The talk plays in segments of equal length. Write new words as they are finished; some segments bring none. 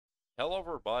Hello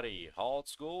everybody, how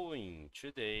it's going?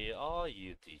 Today I'll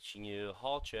teaching you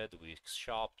how to add WIX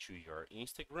shop to your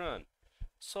Instagram.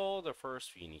 So the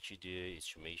first thing you need to do is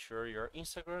to make sure your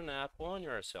Instagram app on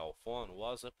your cell phone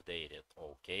was updated,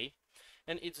 okay?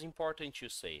 And it's important to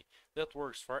say that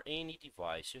works for any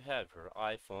device you have, your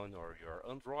iPhone or your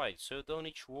Android, so don't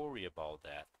need to worry about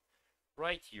that.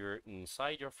 Right here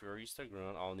inside of your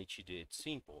Instagram, I'll need to do it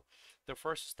simple. The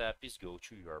first step is go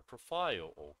to your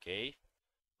profile, okay?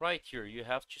 Right here, you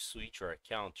have to switch your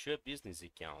account to a business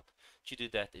account. To do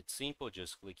that, it's simple,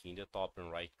 just click in the top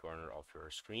and right corner of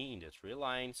your screen in the three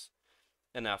lines.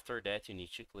 And after that, you need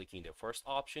to click in the first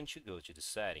option to go to the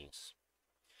settings.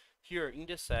 Here in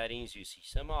the settings, you see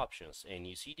some options, and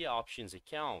you see the options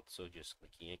account, so just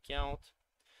click in account.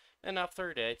 And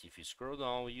after that, if you scroll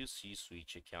down, you see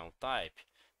switch account type.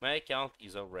 My account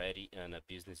is already in a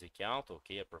business account,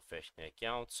 okay, a professional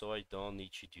account, so I don't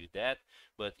need to do that.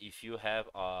 But if you have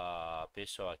a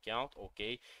personal account,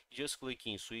 okay, you just click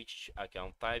in switch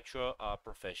account type to a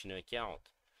professional account.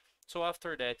 So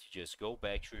after that, you just go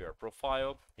back to your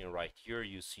profile, and right here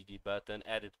you see the button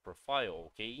edit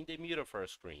profile, okay, in the middle of our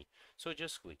screen. So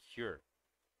just click here.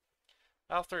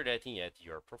 After that, in add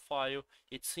your profile,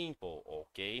 it's simple,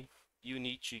 okay? You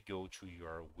need to go to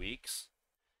your WIX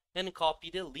and copy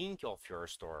the link of your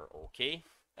store, okay?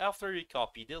 After you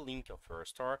copy the link of your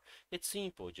store, it's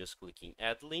simple, just clicking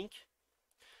add link,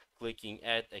 clicking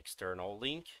add external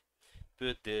link,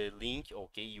 put the link,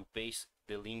 okay, you paste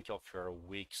the link of your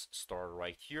WIX store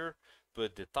right here,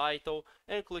 put the title,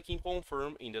 and clicking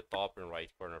confirm in the top and right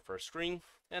corner of your screen.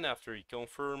 And after you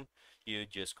confirm, you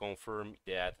just confirm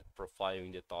that profile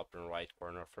in the top and right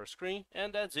corner of your screen,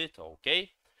 and that's it,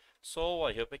 okay? So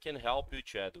I hope I can help you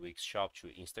to add WIX shop to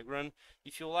Instagram.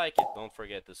 If you like it, don't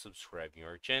forget to subscribe to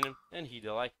our channel and hit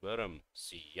the like button.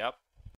 See ya!